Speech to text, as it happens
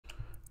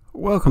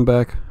Welcome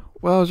back,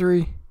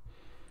 Wowzery.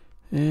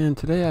 And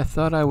today I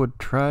thought I would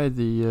try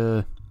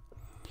the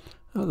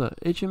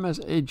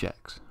HMS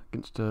Ajax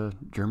against a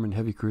German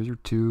heavy cruiser,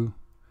 two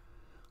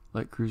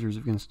light cruisers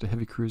against a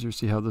heavy cruiser.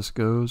 See how this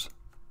goes.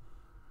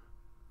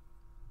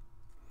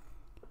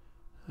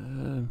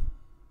 It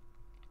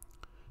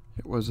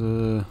was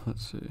a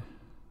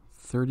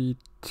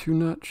 32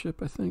 knot ship,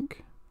 I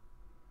think.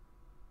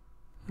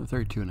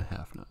 32 and a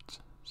half knots.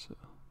 So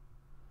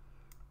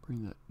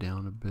bring that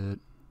down a bit.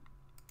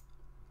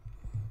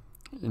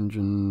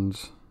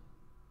 Engines,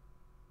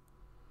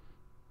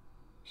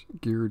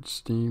 geared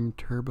steam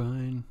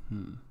turbine.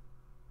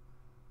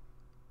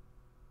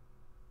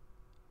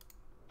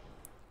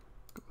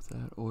 Go with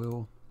that.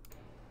 Oil.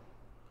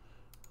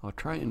 I'll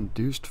try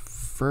induced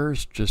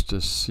first just to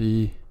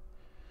see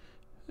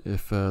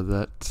if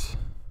that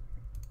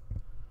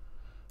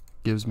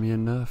gives me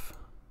enough.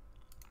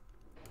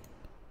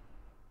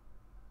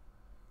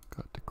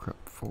 Got to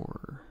crop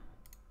 4.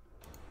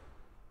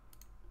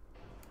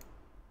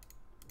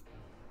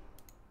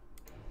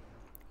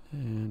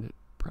 And it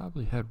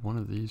probably had one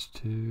of these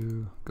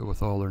two. Go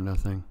with all or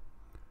nothing.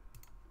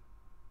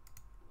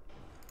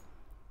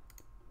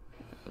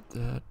 Add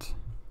that.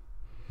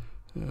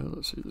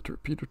 Let's see, the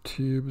torpedo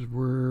tubes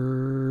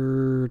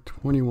were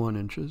 21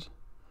 inches.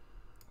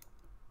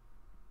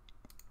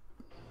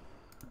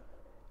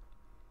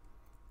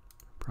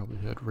 Probably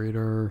had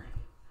radar.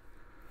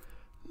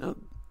 Now,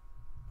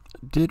 I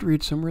did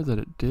read somewhere that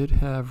it did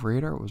have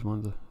radar. It was one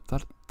of the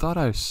thought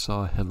I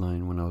saw a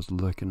headline when I was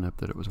looking up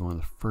that it was one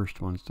of the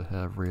first ones to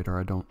have radar.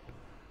 I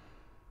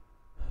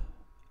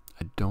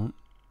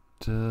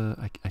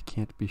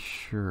can't be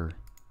sure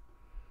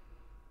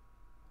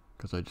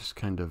because I just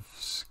kind of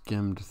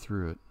skimmed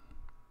through it.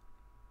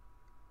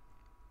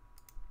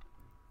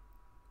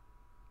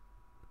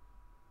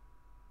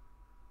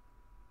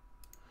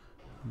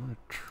 I'm gonna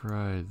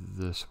try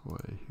this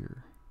way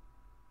here.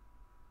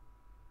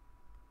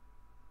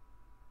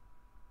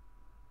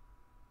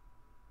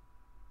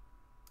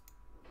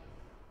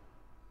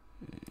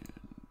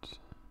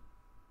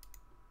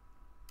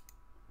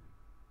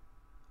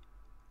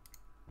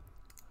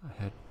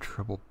 I had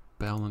trouble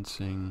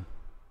balancing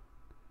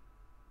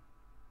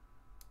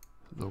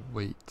the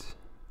weight.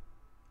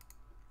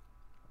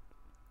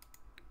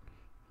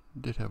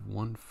 Did have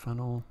one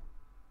funnel.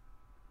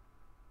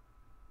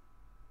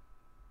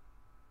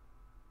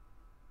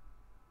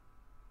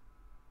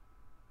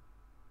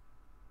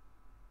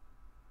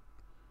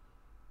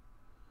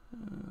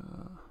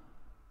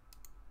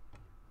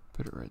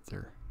 Put it right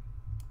there.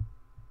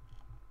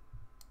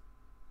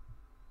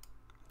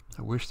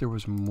 I wish there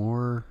was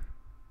more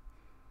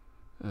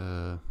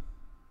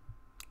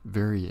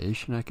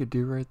variation I could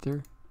do right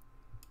there.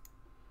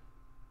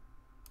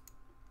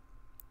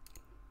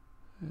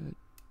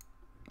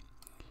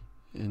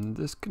 In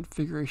this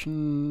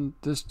configuration,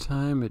 this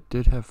time it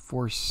did have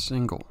 4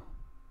 single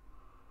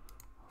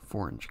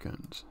 4-inch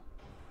guns.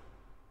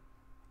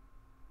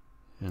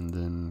 And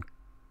then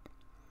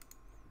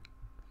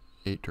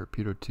 8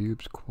 torpedo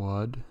tubes,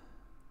 quad.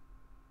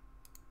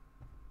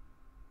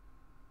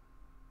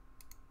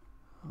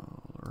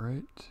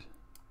 Alright.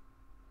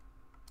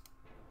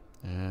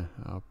 Yeah,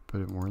 I'll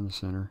put it more in the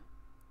center.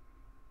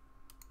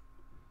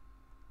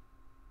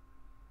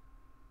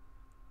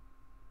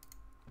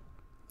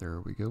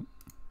 There we go.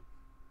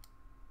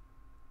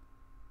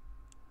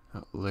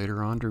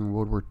 Later on during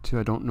World War II,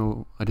 I don't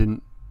know,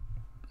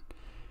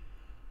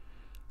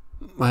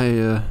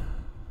 my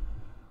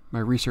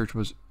research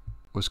was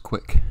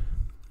quick.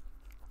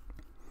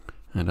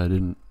 And I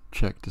didn't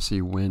check to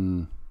see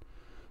when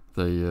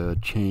they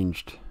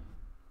changed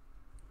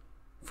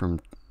from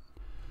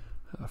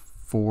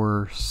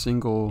 4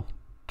 single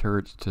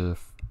turrets to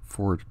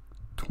 4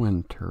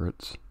 twin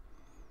turrets.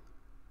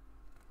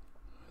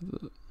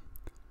 The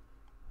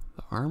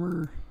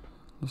armor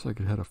looks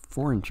like it had a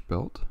 4-inch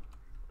belt.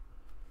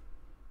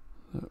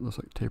 That looks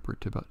like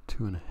tapered to about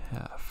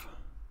 2.5.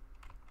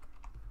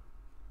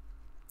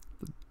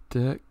 The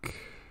deck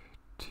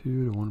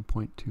 2 to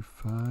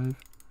 1.25.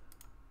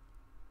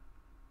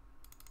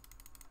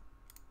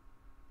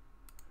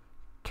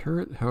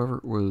 Turret, however,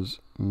 was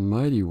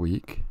mighty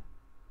weak.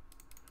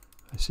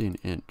 I see an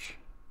inch.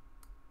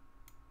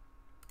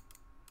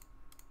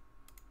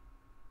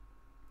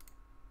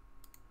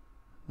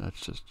 That's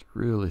just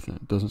really thin.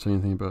 It doesn't say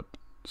anything about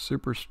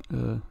super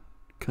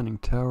cunning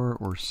tower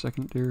or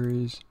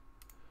secondaries.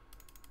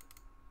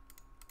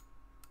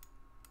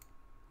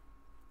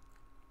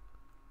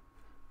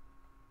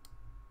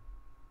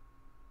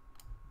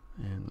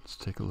 And let's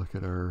take a look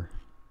at our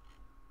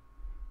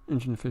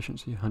engine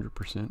efficiency,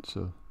 100%,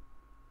 so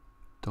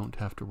don't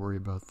have to worry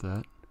about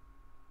that.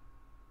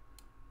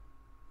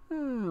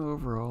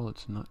 Overall,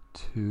 it's not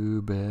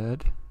too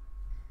bad.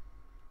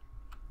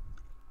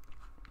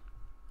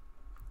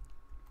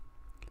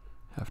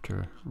 Have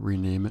to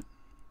rename it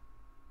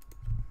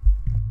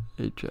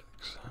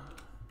Ajax.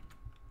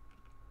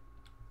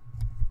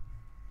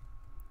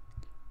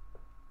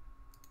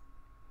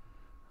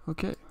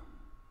 Okay.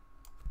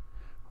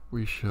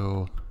 We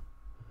shall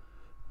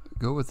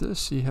go with this,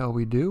 see how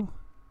we do.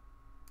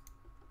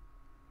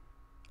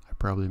 I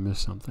probably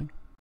missed something.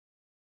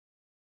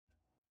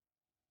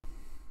 I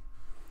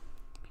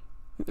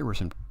think there were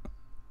some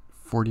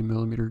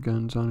 40mm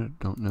guns on it,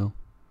 don't know.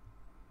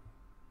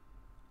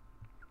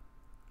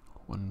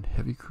 One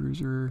heavy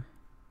cruiser,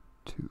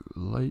 2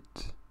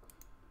 light.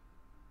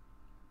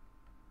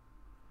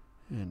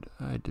 And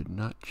I did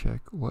not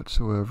check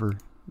whatsoever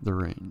the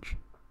range.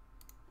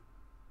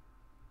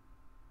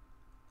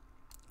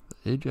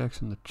 The Ajax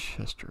and the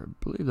Chester, I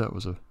believe that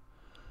was a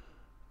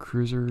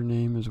cruiser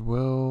name as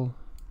well.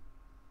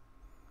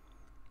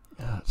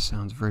 It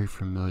sounds very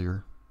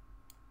familiar.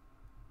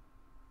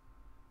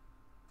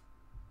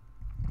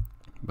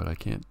 But I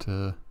can't,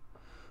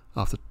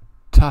 off the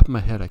top of my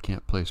head, I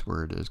can't place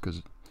where it is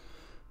because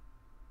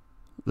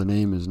the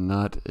name is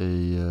not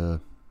a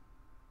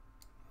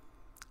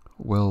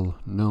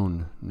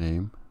well-known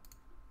name.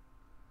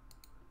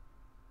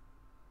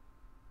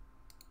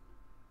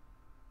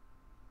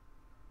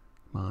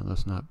 Come on,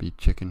 let's not be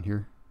chicken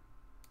here.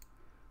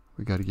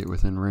 We got to get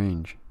within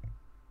range.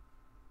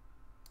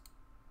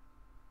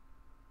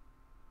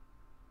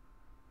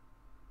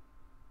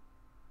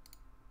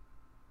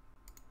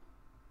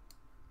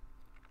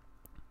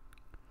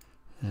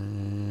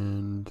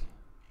 And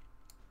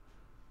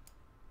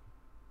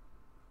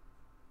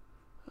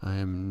I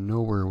am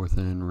nowhere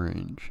within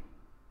range.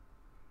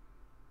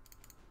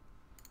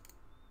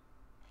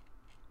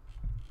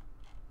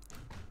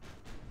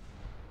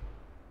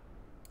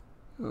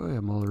 Oh,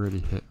 I'm already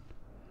hit.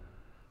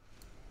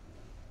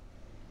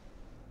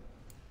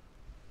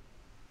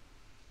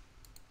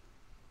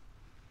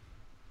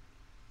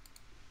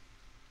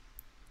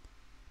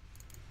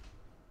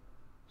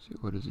 See,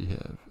 what does he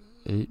have?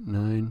 8,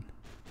 9,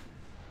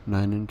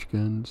 9-inch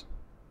guns.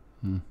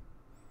 Am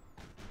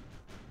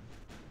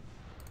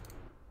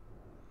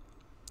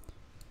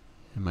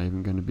I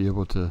even going to be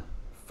able to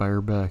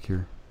fire back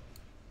here?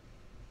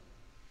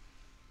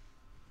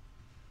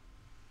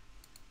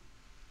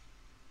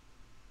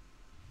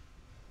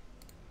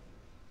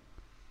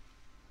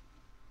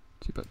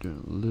 See about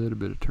doing a little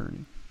bit of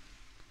turning.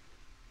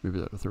 Maybe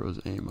that'll throw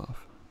his aim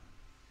off.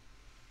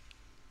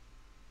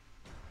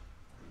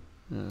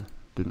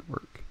 Didn't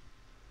work.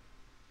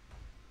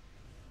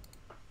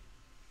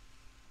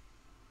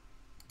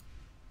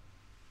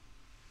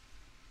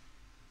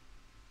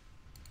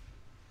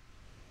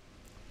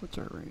 What's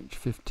our range?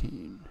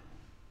 15.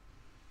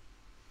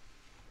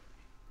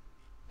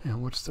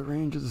 And what's the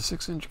range of the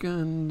 6-inch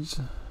guns?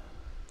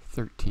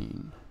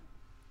 13.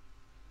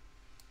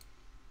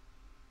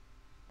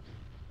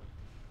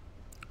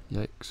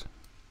 Yikes.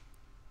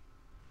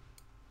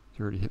 He's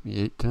already hit me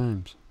 8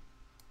 times.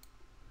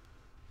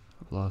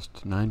 I've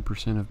lost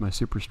 9% of my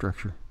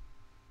superstructure.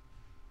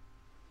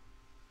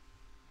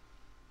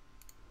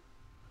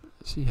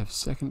 Does he have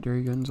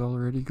secondary guns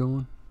already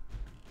going?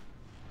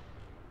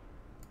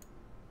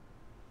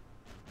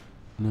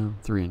 No,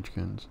 3-inch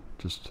guns.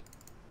 Just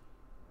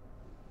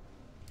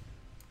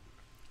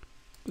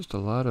a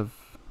lot of...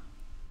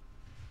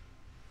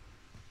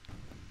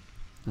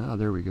 Ah,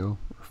 there we go.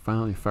 We're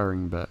finally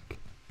firing back.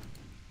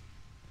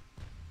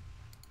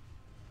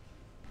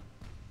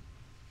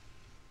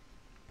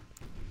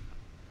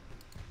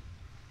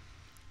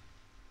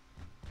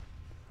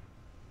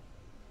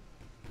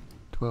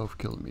 .12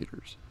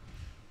 kilometers.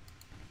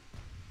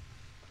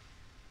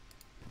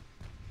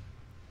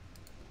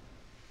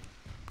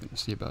 Gonna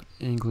see about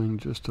angling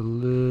just a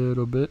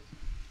little bit.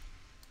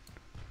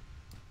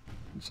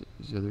 Let's see,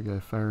 is the other guy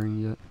firing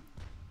yet?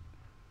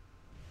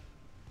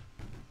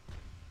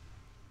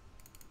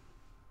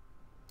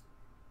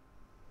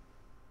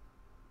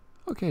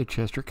 Okay,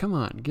 Chester, come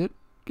on, get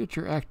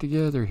your act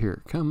together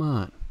here. Come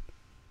on.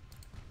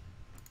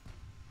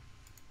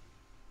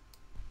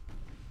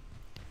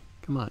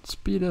 Come on,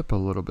 speed up a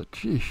little bit.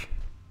 Sheesh.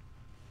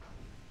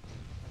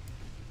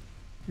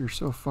 You're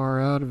so far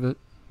out of it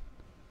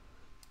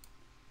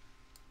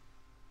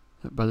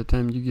that by the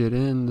time you get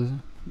in, the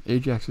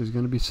Ajax is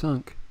going to be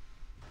sunk.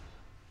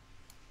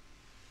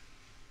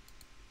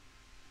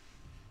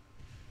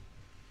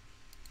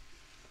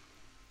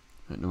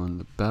 I know in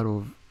the Battle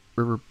of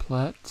River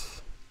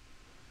Plate,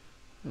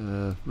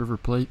 the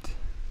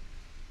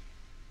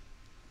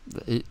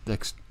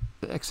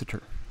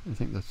Exeter, I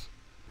think that's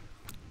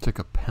took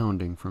a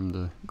pounding from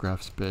the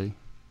Graf's Bay.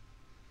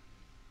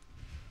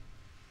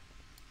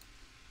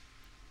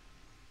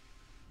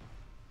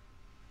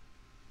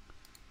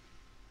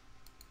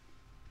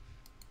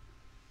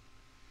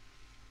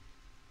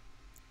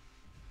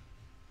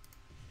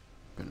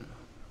 Gonna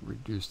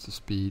reduce the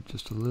speed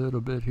just a little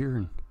bit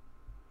here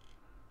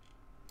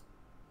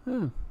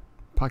and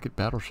pocket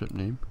battleship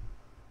name.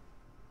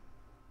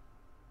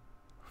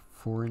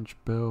 4-inch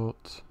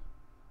belt.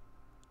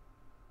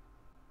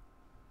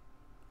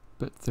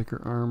 Bit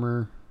thicker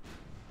armor,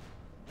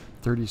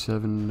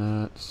 37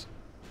 knots.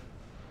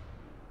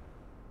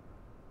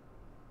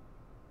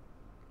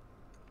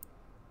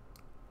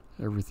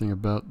 Everything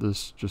about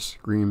this just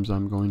screams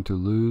I'm going to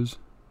lose.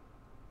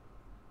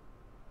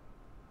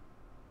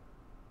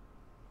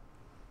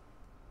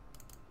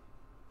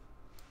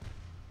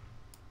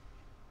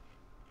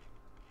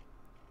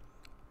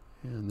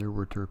 And there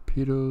were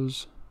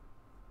torpedoes,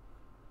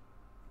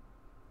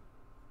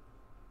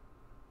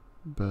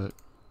 but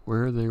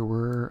where they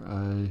were,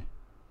 I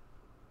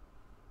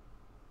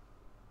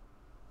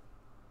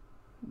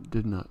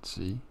did not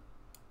see.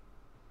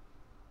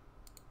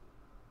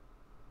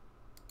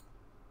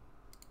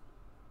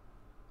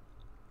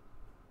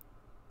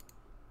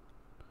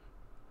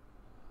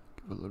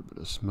 Give a little bit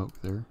of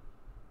smoke there.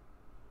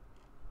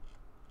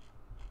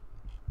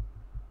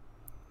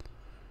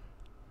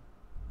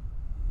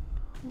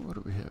 What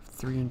do we have?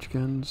 3-inch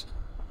guns.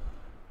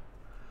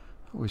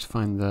 I always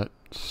find that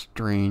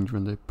strange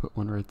when they put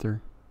one right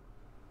there.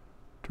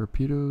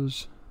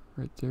 Torpedoes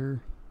right there.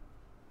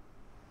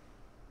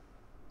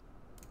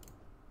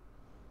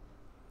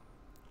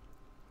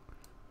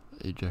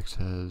 Ajax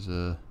has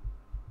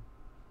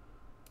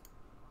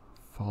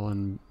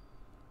fallen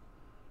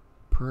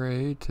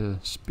prey to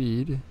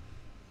speed.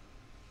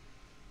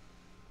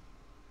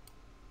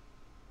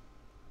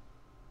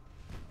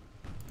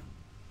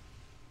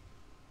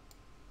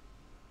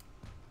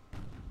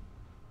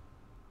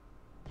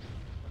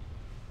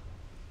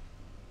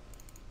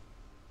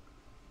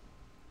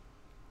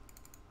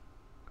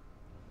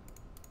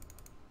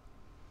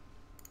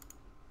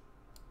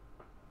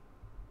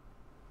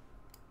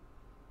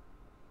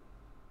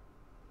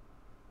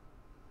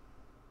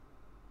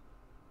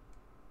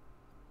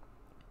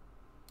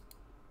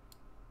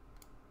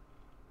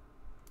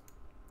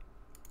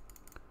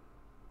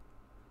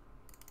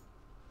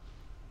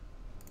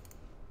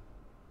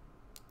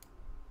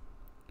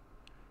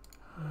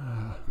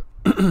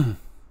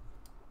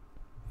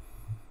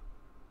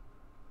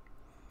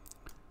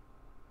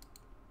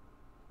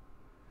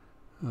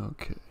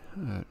 Okay.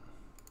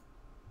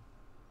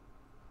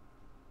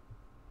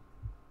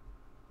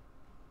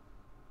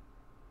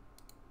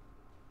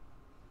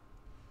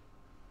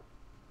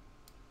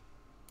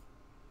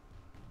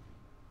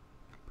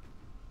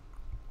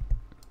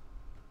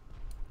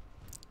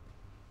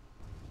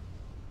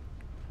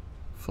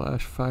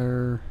 Flash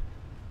fire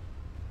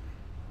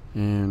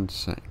and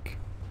sank.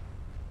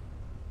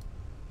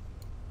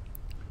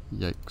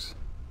 Yikes.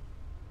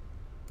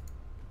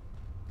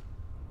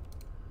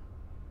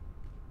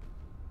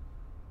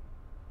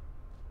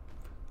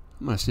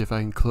 I'm gonna see if I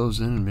can close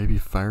in and maybe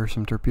fire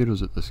some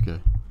torpedoes at this guy.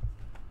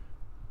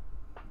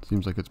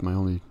 Seems like it's my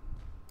only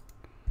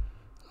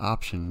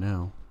option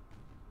now.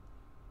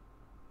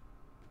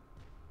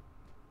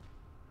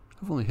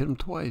 I've only hit him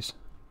twice.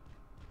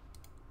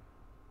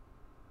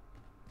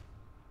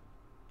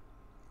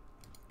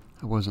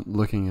 I wasn't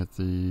looking at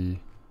the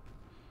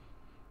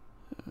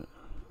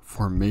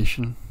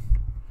formation.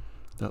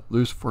 That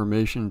loose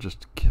formation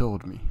just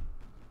killed me.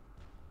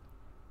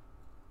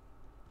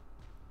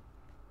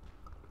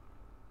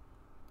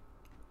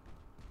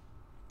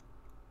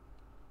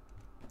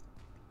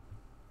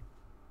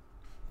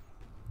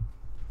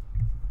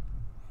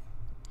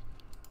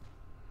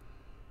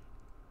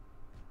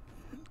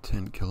 And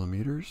 10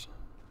 kilometers.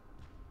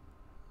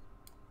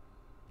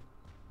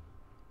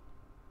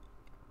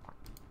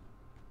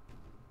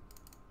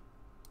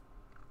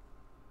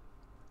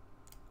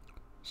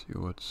 See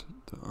what's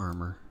the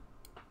armor.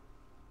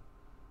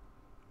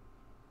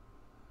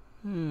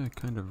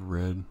 Kind of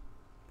red.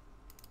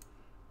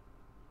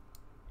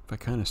 If I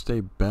kind of stay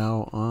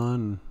bow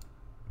on,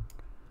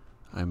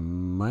 I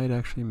might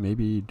actually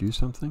maybe do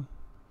something.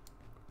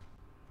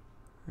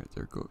 Right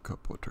there go a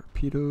couple of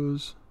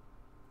torpedoes.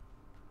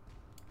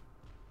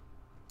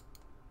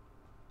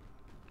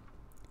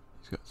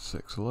 He's got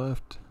 6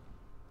 left.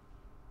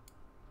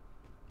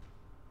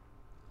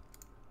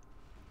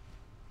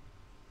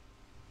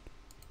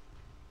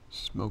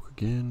 Smoke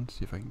again,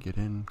 see if I can get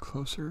in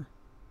closer.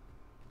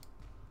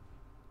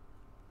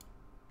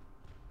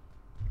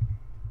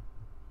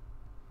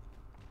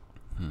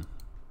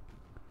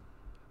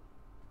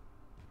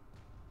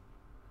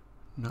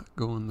 Not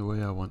going the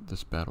way I want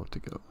this battle to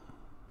go.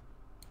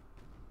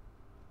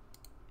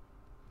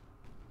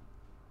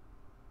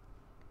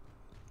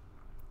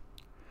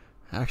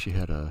 I actually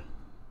had a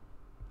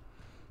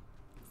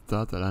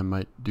thought that I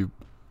might do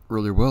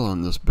really well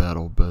on this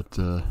battle, but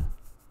there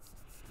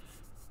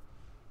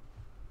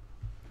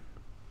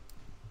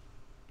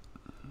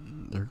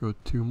go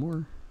 2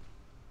 more.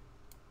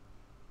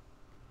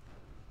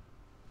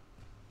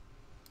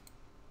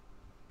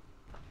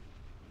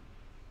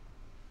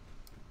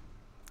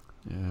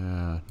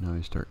 Yeah, now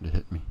he's starting to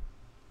hit me.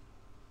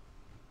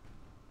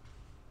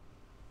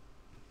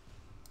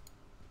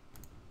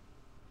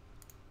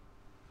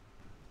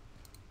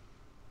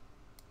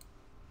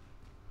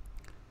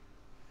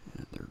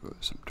 And there goes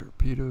some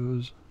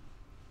torpedoes.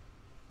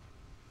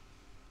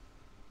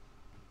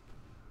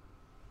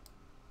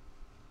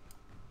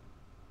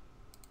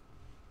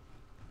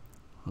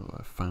 Oh,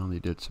 I finally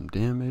did some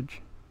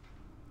damage.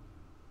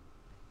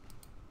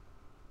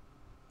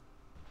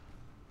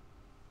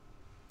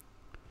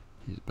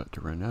 He's about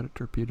to run out of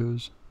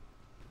torpedoes.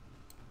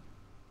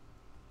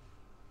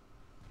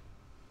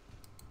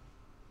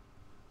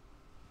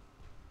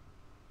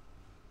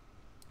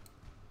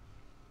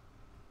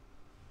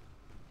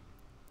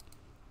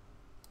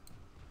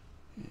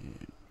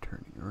 And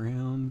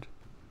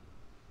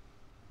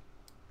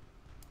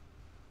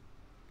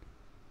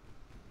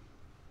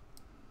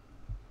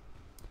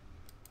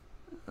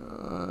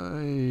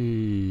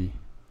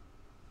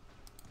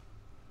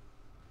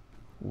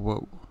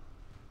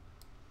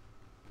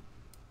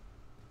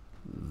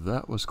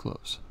was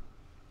close.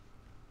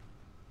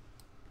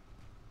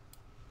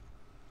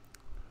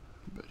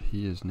 But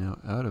he is now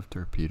out of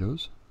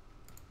torpedoes.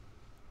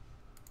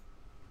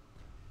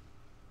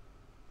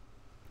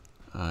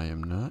 I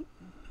am not.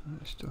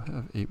 I still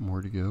have 8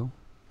 more to go.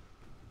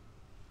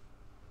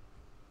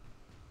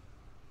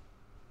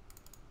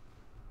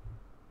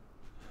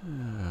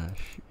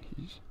 Shoot,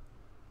 he's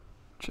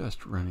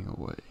just running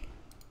away.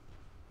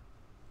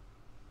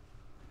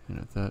 And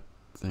at that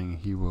thing,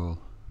 he will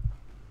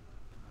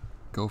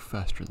go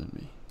faster than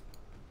me.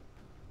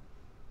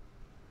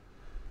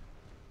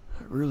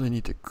 I really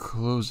need to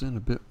close in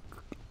a bit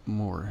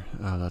more.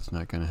 Oh, that's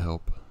not going to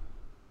help.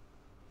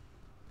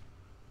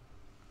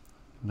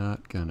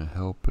 Not going to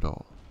help at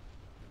all.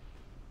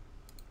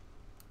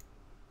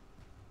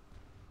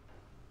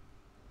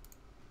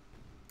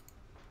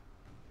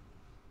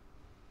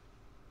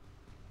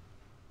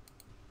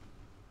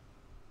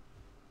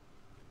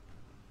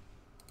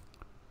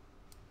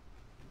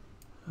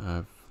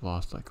 I've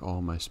lost like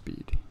all my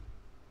speed.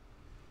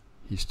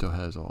 He still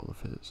has all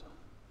of his.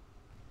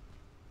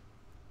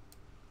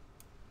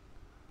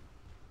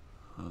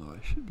 Although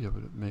I should be able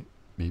to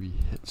maybe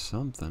hit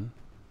something.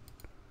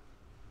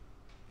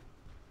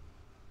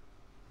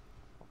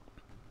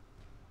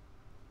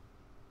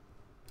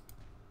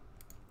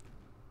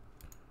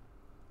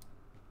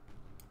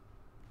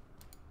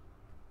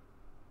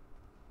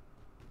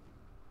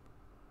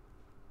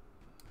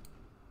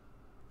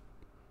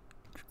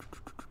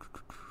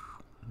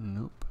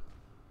 Nope.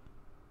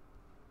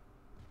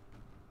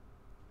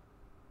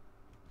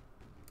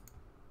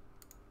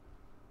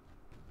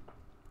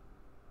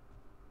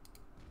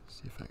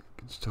 See if I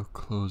can still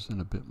close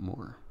in a bit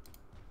more.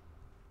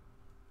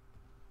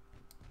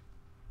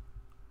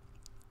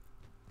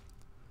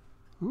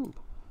 Ooh.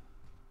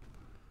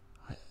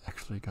 I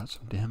actually got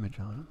some damage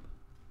on him.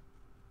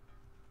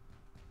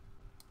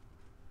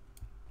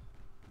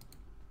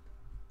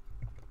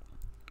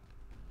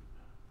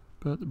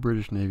 But the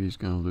British Navy is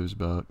going to lose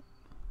about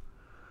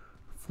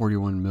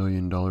 $41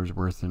 million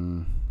worth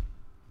in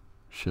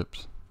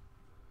ships.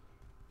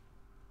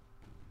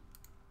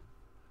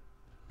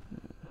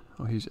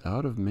 Oh, he's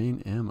out of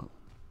main ammo.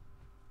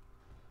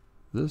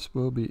 This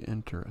will be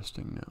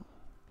interesting now.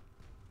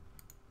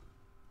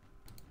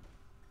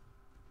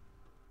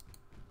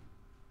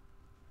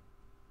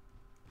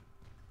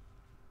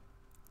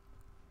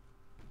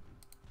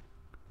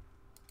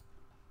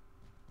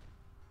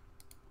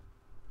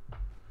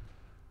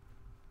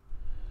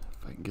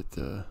 If I can get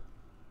the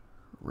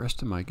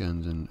rest of my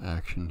guns in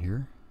action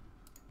here.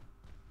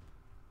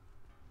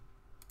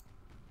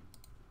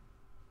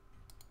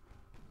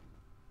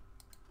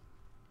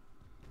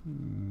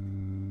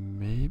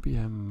 Maybe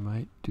I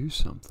might do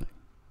something.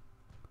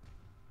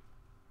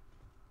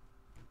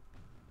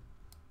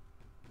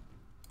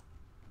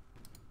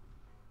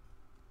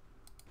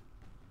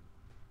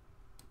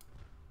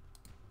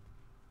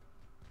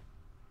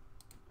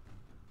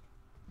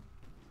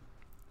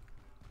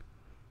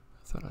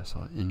 I thought I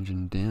saw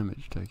engine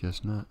damaged, I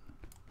guess not.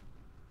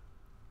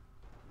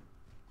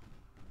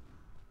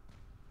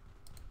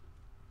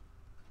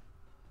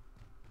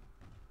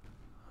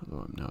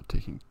 Although I'm now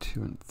taking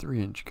 2 and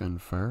 3 inch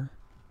gunfire.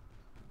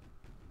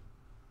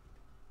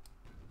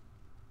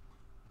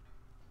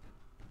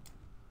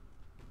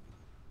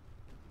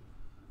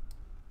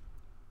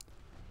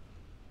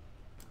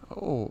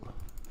 Oh,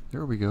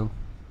 there we go.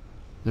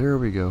 There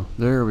we go.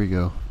 There we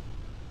go.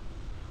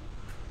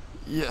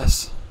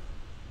 Yes.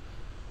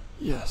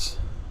 Yes.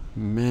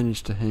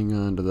 Managed to hang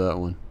on to that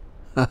one.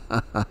 Ha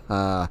ha ha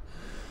ha.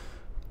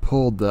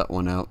 Pulled that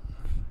one out.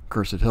 Of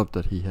course, it helped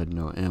that he had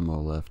no ammo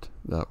left.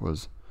 That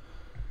was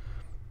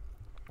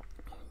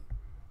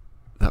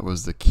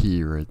the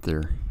key right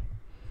there.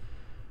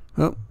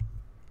 Well,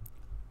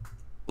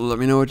 let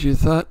me know what you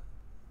thought.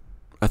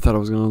 I thought I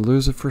was going to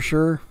lose it for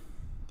sure.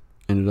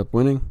 Ended up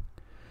winning.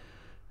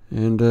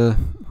 And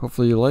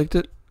hopefully you liked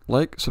it.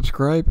 Like,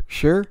 subscribe,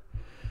 share,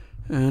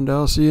 and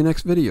I'll see you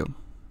next video.